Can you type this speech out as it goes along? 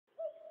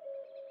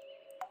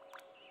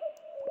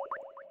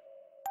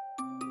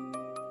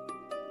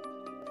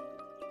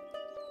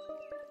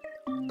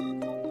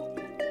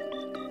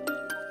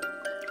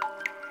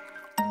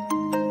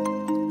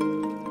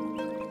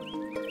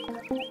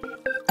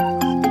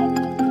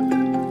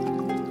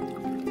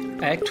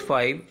Act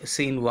 5,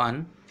 Scene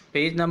 1,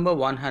 page number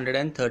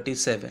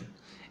 137.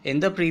 In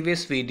the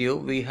previous video,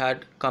 we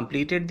had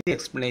completed the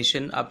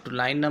explanation up to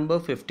line number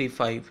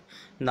 55.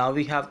 Now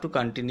we have to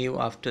continue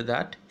after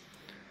that.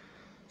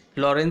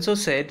 Lorenzo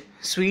said,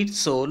 "Sweet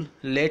soul,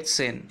 let's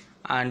in,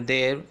 and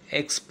there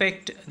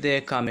expect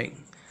their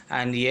coming.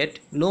 And yet,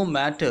 no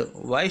matter,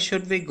 why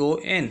should we go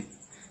in?"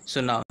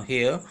 So now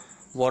here,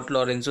 what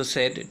Lorenzo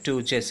said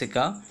to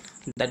Jessica,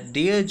 that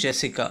dear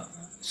Jessica,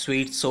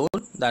 sweet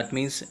soul, that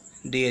means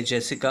dear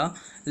Jessica,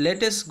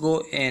 let us go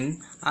in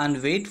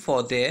and wait for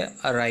their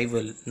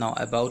arrival. Now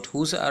about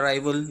whose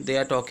arrival they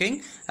are talking?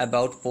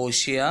 About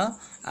Portia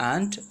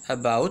and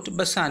about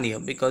Bassanio,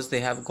 because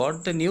they have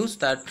got the news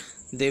that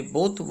they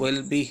both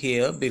will be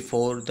here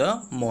before the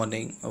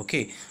morning.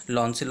 Okay,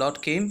 Lancelot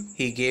came,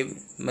 he gave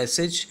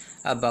message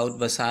about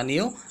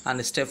Bassanio,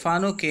 and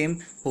Stefano came,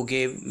 who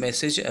gave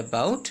message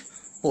about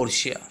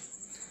Portia.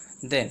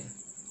 Then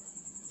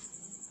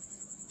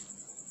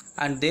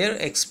and there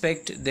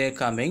expect their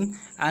coming,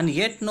 and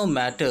yet no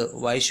matter,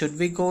 why should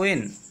we go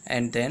in?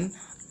 And then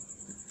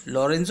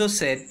Lorenzo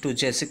said to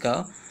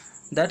Jessica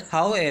that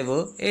however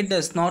it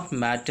does not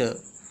matter,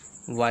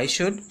 why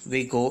should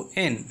we go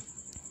in?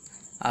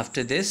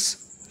 After this,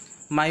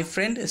 my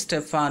friend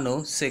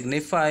Stefano,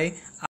 signify,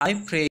 I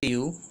pray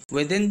you,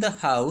 within the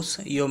house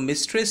your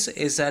mistress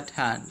is at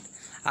hand,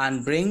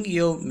 and bring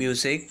your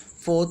music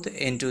forth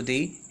into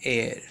the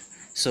air.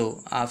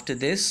 So after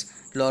this,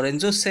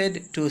 Lorenzo said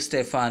to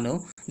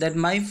Stefano that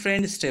my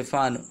friend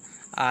Stefano,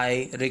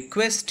 I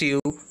request you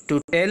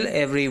to tell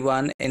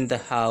everyone in the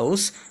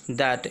house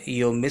that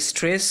your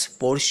mistress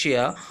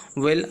Portia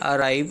will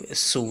arrive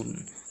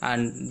soon,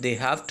 and they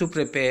have to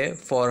prepare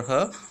for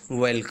her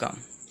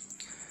welcome.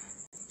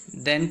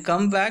 Then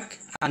come back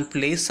and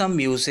play some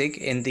music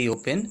in the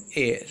open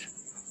air.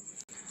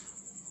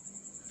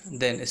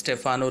 Then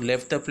Stefano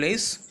left the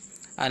place,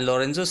 and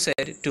Lorenzo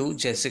said to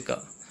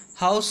Jessica,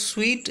 how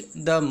sweet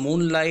the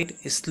moonlight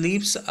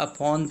sleeps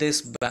upon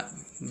this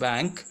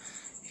bank.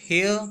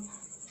 Here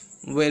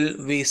will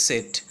we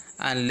sit,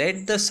 and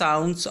let the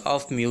sounds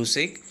of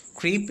music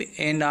creep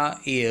in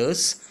our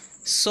ears.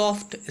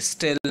 Soft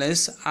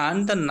stillness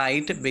and the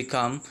night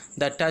become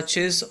the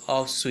touches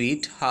of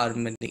sweet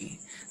harmony.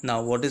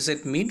 Now what does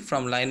it mean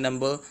from line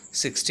number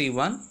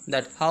 61?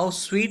 That how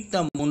sweet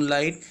the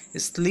moonlight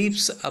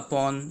sleeps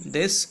upon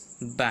this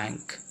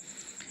bank.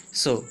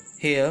 So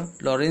here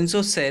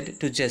Lorenzo said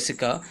to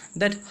Jessica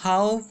that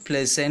how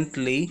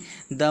pleasantly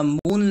the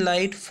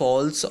moonlight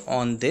falls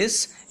on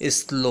this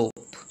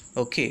slope.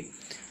 Okay,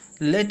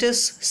 let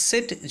us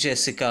sit,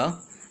 Jessica.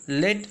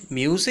 Let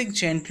music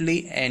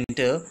gently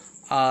enter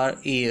our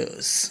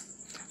ears.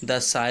 The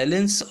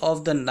silence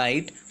of the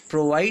night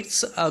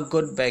provides a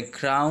good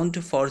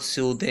background for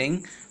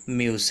soothing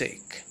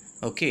music.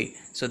 Okay,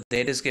 so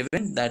that is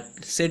given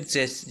that sit,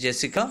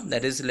 Jessica,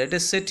 that is let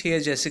us sit here,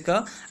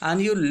 Jessica,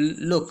 and you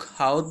look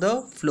how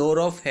the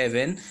floor of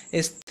heaven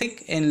is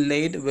thick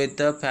inlaid with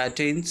the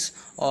patterns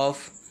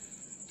of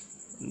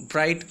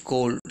bright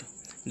gold.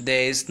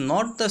 There is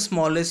not the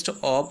smallest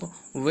orb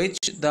which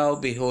thou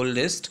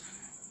beholdest,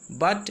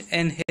 but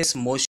in his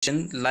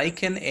motion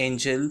like an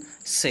angel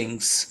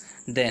sings.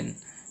 Then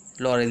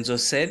Lorenzo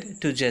said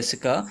to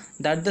Jessica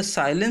that the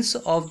silence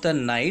of the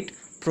night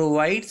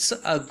provides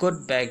a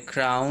good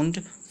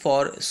background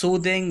for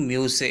soothing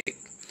music.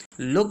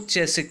 Look,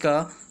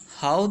 Jessica,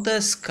 how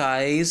the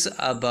skies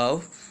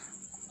above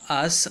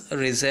us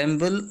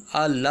resemble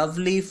a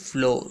lovely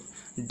floor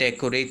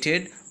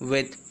decorated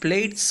with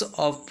plates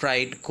of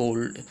bright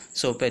gold.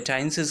 So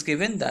patines is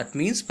given, that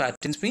means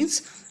patterns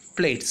means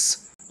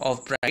plates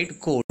of bright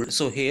gold.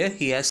 So here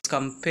he has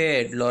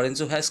compared,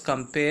 Lorenzo has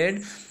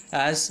compared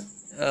as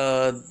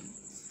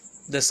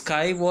the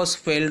sky was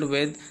filled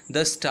with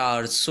the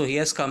stars. So he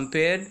has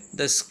compared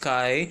the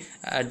sky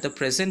at the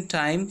present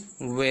time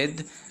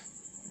with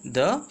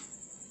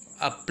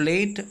a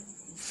plate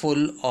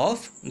full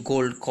of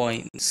gold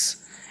coins.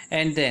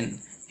 And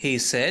then he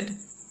said,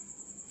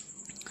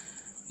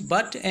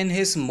 but in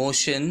his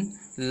motion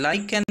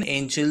like an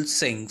angel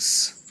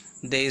sings.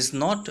 There is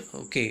not,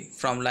 okay,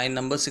 from line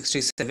number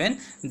 67,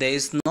 there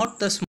is not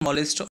the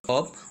smallest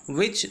orb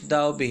which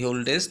thou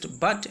beholdest,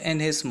 but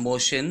in his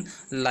motion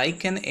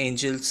like an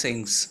angel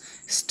sings,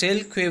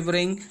 still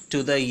quivering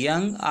to the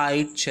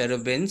young-eyed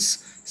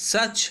cherubims.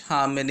 Such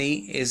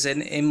harmony is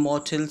in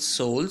immortal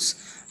souls,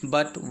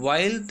 but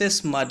while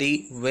this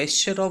muddy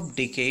vesture of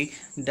decay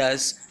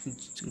does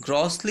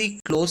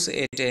grossly close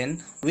it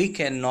in, we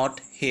cannot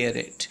hear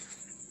it.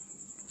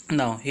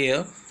 Now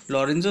here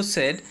Lorenzo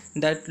said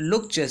that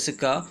look,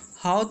 Jessica,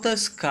 how the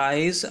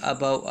skies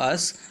above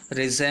us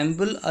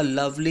resemble a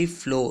lovely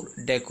floor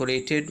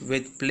decorated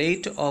with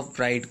plate of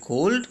bright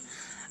gold,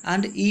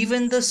 and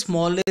even the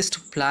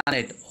smallest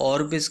planet,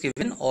 orb is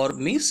given, orb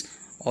means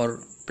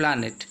or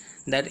planet,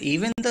 that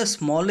even the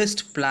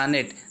smallest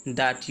planet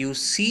that you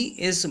see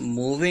is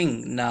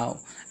moving now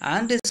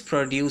and is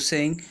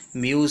producing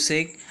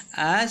music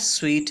as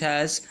sweet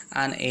as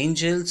an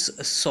angel's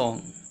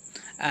song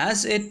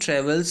as it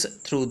travels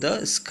through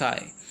the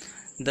sky.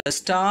 The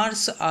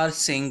stars are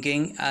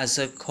singing as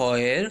a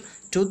choir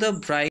to the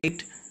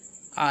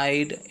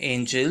bright-eyed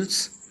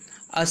angels.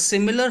 A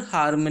similar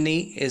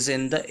harmony is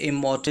in the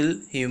immortal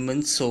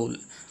human soul.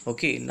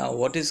 Okay, now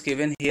what is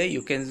given here?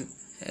 You can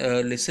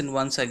listen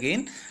once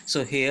again.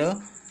 So here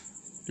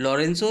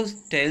Lorenzo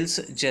tells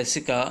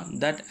Jessica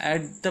that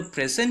at the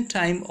present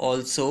time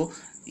also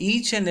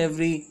each and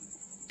every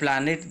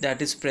planet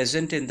that is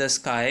present in the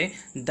sky,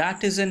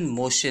 that is in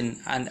motion,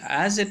 and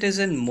as it is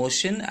in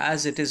motion,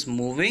 as it is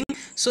moving,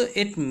 so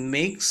it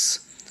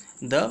makes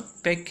the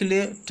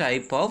peculiar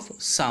type of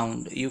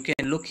sound. You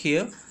can look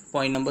here,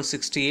 point number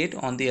 68.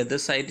 On the other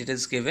side it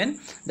is given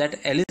that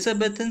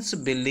Elizabethans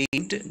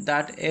believed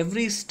that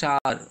every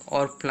star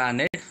or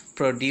planet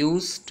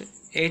produced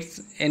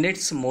in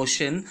its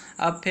motion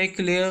a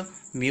peculiar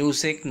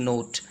music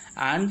note,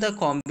 and the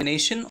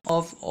combination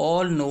of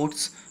all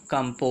notes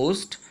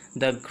composed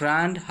the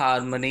grand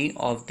harmony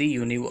of the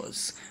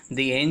universe.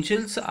 The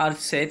angels are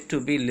said to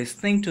be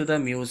listening to the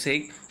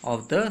music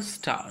of the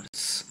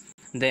stars.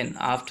 Then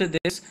after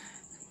this,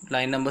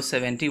 line number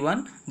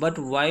 71, but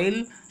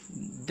while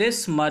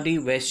this muddy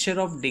vesture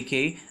of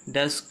decay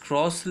does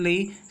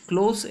grossly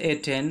close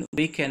it in,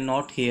 we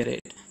cannot hear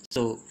it.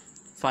 So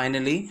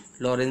finally,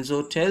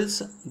 Lorenzo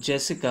tells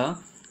Jessica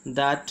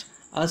that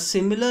a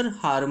similar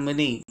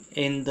harmony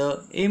in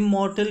the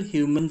immortal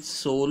human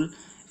soul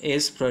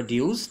is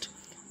produced,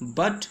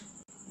 but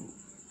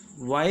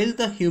while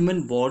the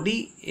human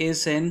body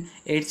is in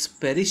its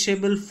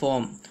perishable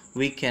form,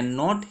 we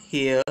cannot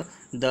hear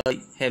the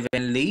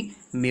heavenly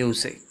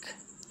music.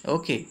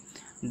 Okay,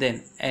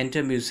 then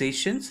enter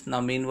musicians.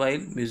 Now meanwhile,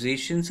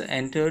 musicians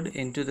entered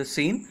into the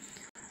scene,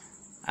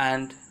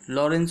 and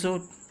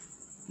Lorenzo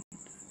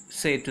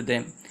said to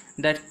them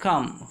that,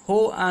 come,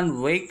 ho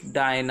and wake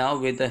Diana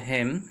with a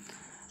hymn,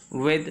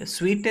 with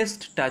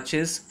sweetest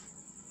touches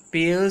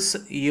pierce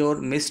your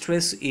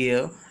mistress'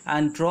 ear,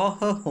 and draw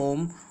her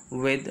home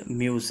with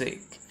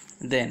music.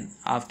 Then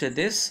after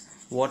this,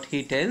 what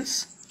he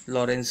tells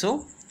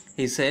Lorenzo,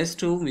 he says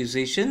to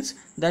musicians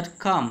that,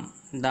 come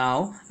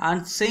now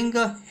and sing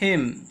a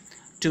hymn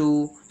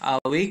to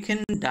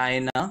awaken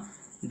Diana,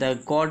 the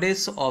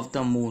goddess of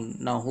the moon.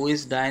 Now who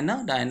is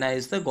Diana? Diana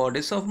is the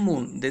goddess of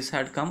moon. This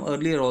had come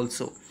earlier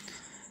also.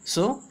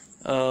 So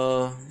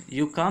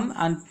you come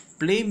and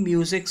play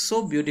music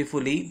so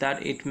beautifully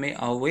that it may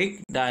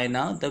awake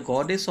Diana, the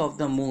goddess of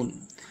the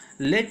moon.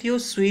 Let your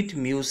sweet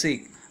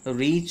music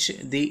reach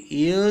the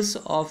ears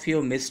of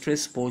your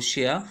mistress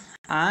Portia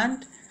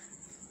and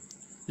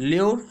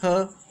lure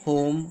her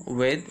home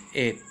with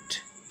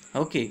it.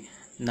 Okay,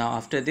 now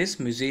after this,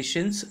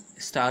 musicians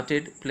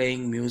started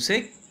playing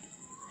music.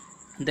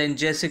 Then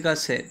Jessica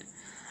said,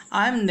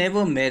 I am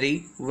never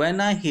merry when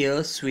I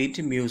hear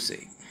sweet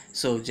music.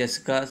 So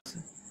Jessica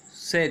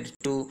said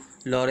to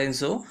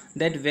Lorenzo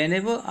that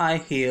whenever I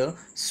hear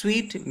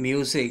sweet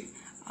music,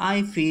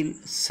 I feel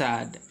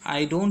sad.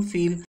 I don't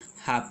feel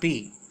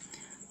happy.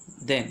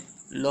 Then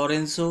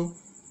Lorenzo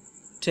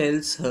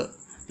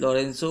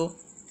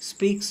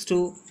speaks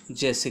to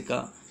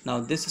Jessica. Now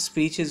this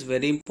speech is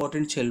very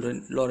important,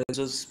 children.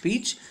 Lorenzo's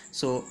speech.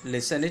 So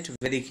listen it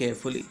very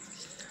carefully.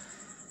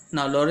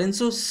 Now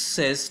Lorenzo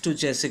says to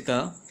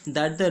Jessica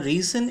that the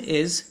reason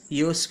is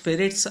your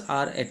spirits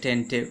are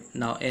attentive.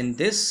 Now in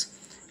this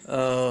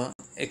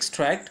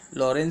extract,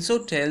 Lorenzo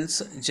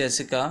tells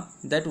Jessica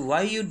that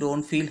why you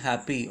don't feel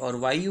happy or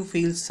why you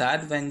feel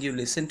sad when you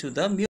listen to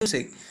the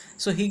music.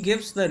 So he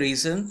gives the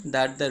reason,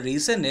 that the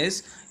reason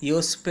is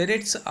your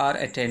spirits are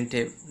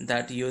attentive,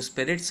 that your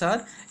spirits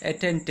are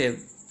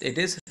attentive. It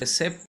is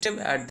receptive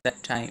at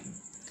that time.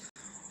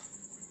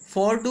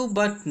 For do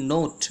but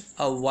note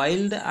a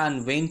wild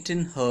and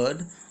wanton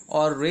herd,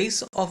 or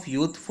race of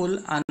youthful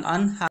and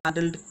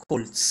unhandled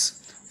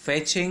colts,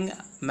 fetching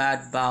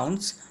mad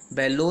bounds,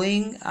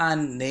 bellowing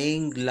and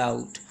neighing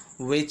loud,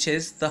 which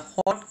is the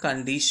hot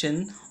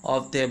condition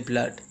of their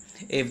blood.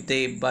 If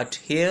they but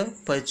hear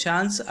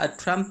perchance a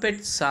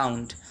trumpet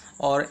sound,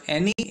 or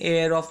any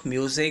air of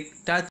music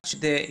touch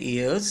their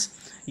ears,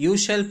 you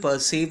shall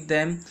perceive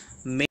them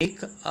make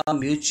a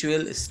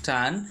mutual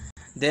stand,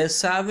 their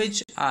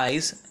savage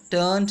eyes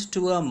turned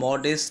to a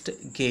modest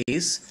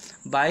gaze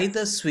by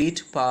the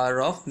sweet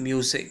power of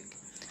music.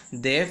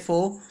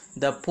 Therefore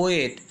the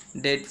poet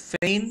did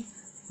feign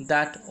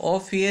that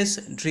Orpheus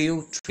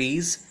drew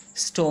trees,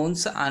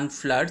 stones and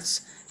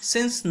floods,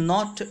 since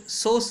not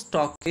so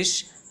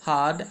stockish,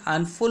 hard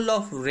and full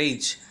of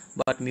rage,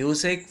 but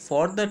music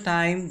for the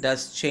time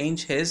does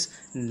change his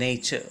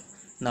nature.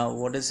 Now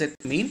what does it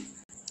mean?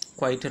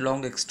 Quite a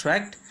long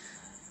extract.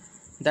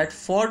 That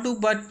for do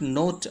but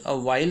note a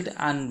wild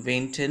and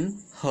wanton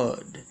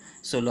herd.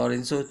 So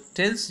Lorenzo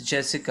tells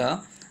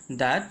Jessica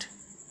that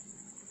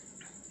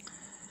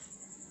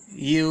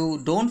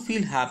you don't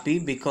feel happy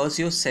because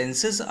your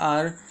senses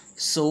are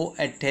so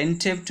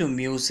attentive to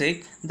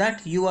music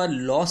that you are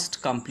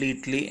lost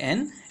completely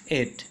in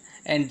it.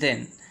 And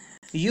then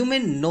you may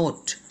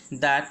note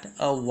that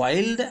a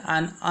wild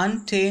and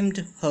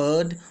untamed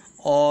herd,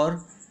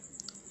 or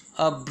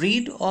a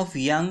breed of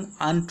young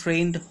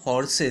untrained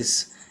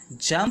horses,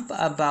 jump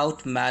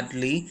about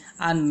madly,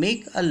 and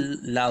make a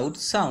loud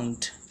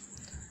sound.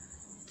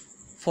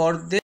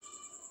 For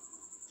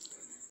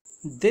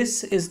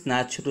this is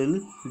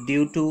natural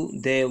due to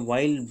their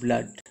wild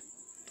blood.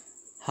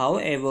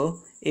 However,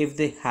 if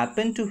they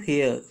happen to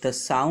hear the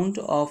sound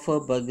of a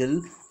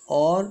bugle,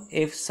 or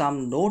if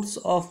some notes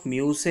of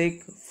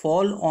music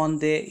fall on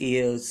their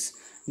ears,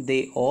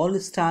 they all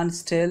stand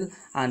still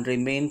and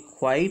remain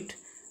quiet,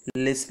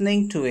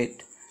 listening to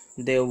it.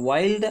 Their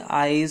wild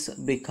eyes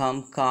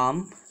become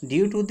calm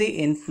due to the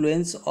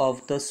influence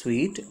of the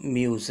sweet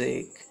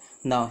music.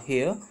 Now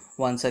here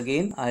once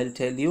again I'll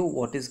tell you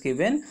what is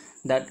given,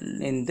 that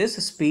in this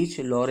speech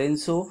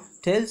Lorenzo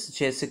tells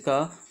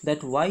Jessica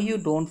that why you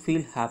don't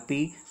feel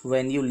happy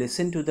when you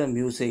listen to the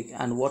music,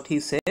 and what he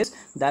says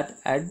that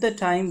at the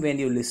time when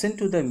you listen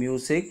to the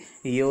music,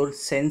 your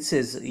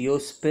senses, your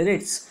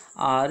spirits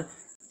are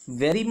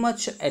very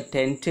much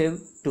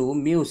attentive to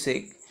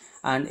music,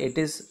 and it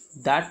is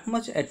that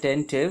much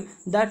attentive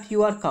that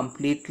you are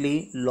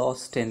completely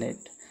lost in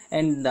it.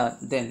 And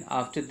then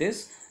after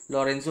this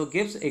Lorenzo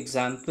gives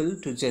example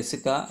to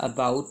Jessica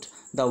about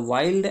the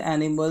wild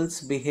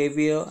animals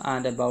behavior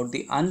and about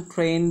the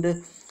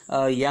untrained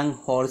young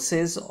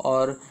horses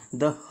or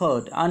the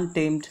herd,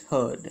 untamed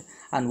herd.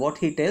 And what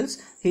he tells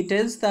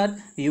that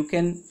you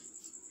can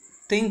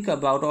think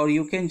about, or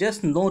you can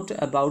just note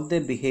about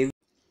their behavior,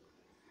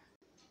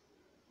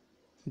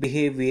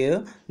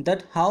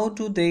 that how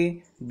do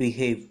they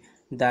behave,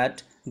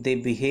 that they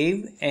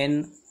behave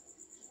in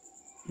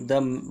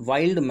the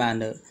wild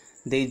manner.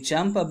 They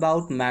jump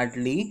about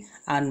madly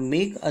and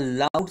make a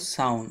loud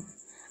sound,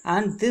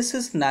 and this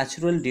is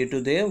natural due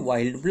to their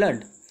wild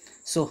blood.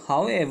 So,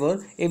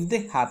 however, if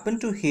they happen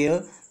to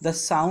hear the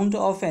sound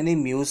of any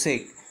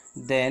music,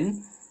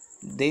 then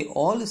they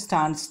all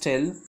stand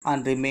still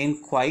and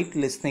remain quiet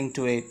listening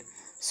to it.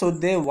 So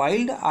their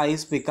wild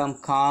eyes become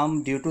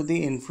calm due to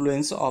the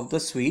influence of the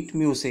sweet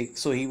music.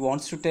 So he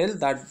wants to tell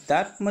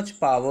that much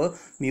power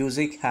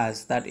music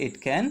has, that it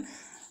can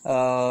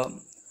uh,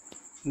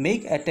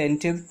 make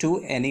attentive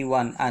to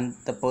anyone, and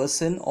the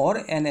person or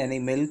an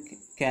animal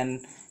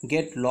can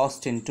get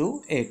lost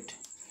into it.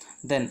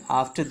 Then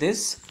after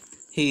this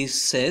he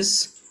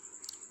says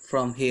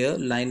from here,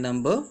 line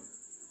number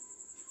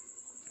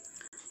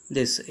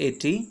this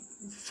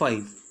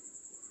 85,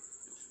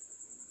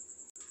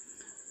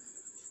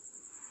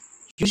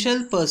 you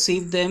shall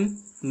perceive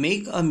them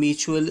make a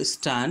mutual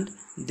stand,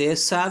 their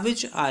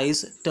savage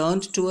eyes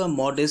turned to a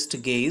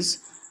modest gaze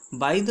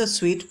by the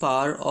sweet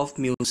power of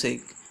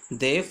music.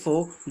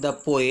 Therefore the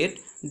poet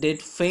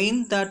did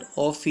feign that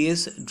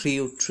Orpheus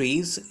drew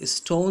trees,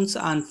 stones,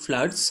 and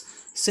floods,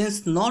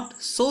 since not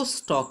so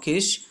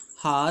stockish,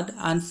 hard,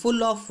 and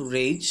full of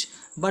rage,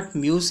 but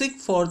music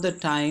for the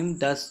time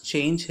does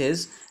change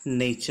his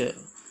nature.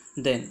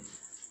 Then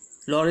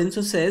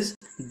Lorenzo says,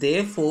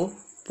 therefore,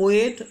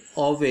 poet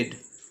Ovid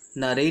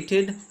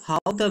narrated how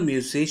the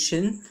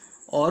musician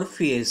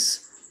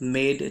Orpheus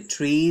made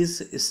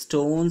trees,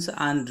 stones,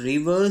 and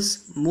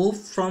rivers move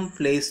from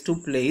place to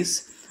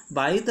place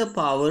by the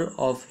power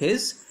of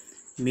his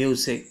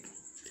music.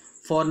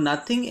 For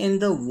nothing in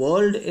the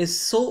world is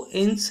so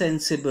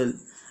insensible,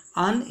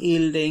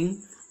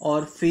 unyielding,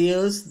 or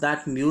fears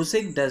that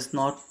music does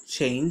not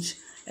change,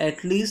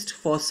 at least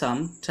for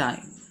some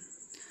time.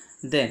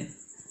 Then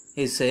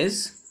he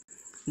says,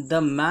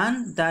 the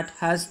man that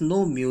has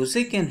no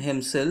music in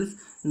himself,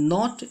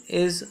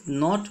 is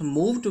not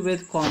moved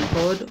with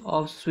concord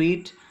of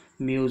sweet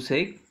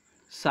music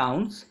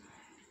sounds,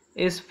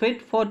 is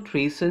fit for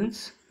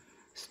treasons,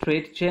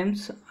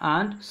 stratagems,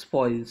 and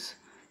spoils.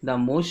 The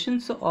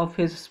motions of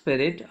his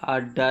spirit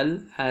are dull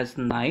as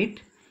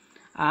night,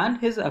 and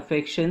his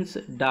affections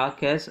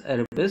dark as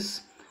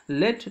Erebus.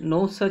 Let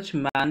no such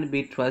man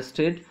be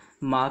trusted.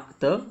 Mark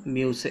the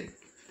music.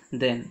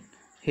 Then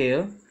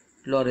here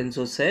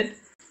Lorenzo said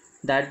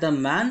that the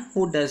man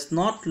who does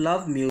not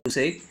love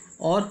music,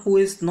 or who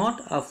is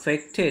not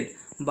affected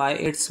by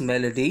its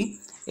melody,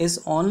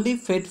 is only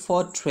fit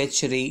for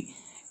treachery,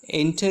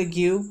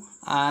 intrigue,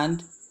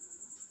 and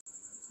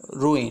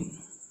ruin,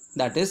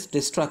 that is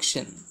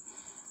destruction.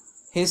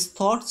 His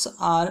thoughts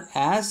are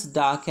as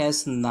dark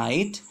as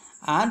night,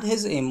 and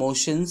his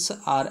emotions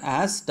are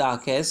as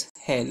dark as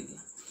hell.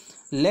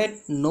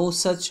 Let no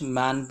such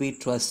man be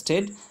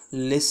trusted.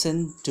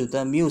 Listen to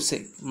the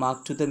music.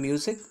 Mark to the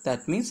music,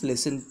 that means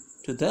listen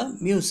to the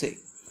music.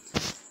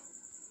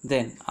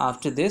 Then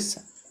after this,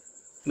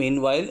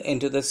 meanwhile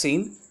into the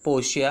scene,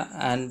 Portia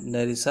and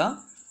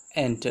Nerissa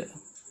enter.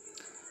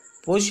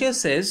 Portia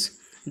says,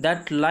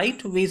 that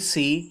light we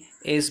see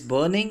is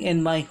burning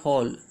in my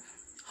hall.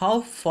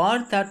 How far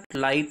that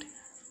light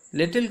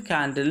little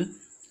candle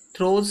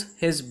throws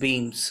his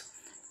beams,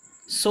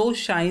 so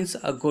shines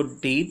a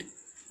good deed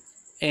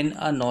in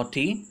a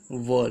naughty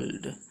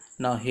world.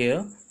 Now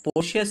here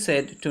Portia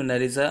said to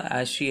Nerissa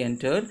as she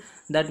entered,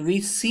 that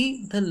we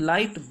see the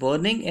light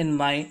burning in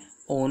my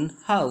own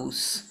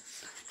house.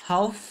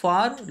 How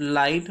far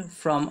light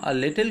from a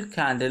little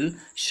candle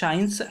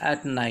shines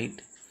at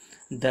night.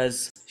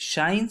 Thus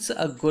shines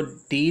a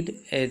good deed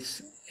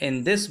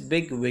in this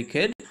big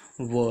wicked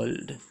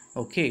world.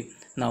 Okay,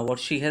 now what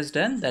she has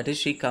done, that is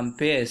she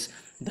compares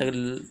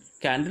the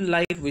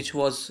candlelight which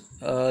was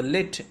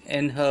lit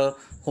in her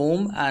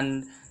home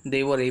and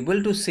they were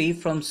able to see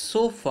from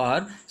so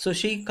far. So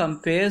she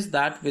compares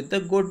that with the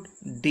good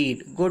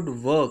deed, good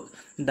work,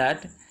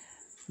 that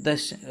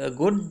the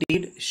good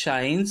deed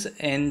shines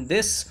in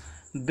this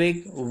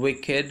big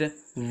wicked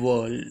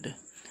world.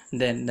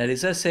 Then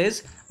Narissa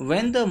says,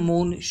 when the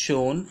moon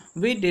shone,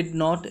 we did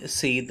not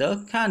see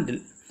the candle.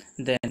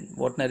 Then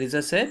what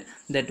Narissa said,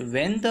 that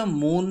when the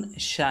moon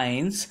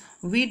shines,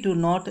 we do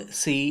not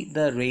see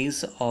the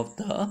rays of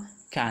the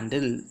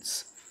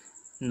candles.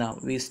 Now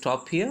we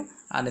stop here,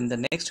 and in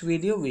the next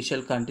video we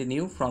shall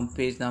continue from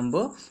page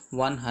number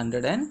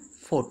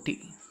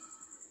 140.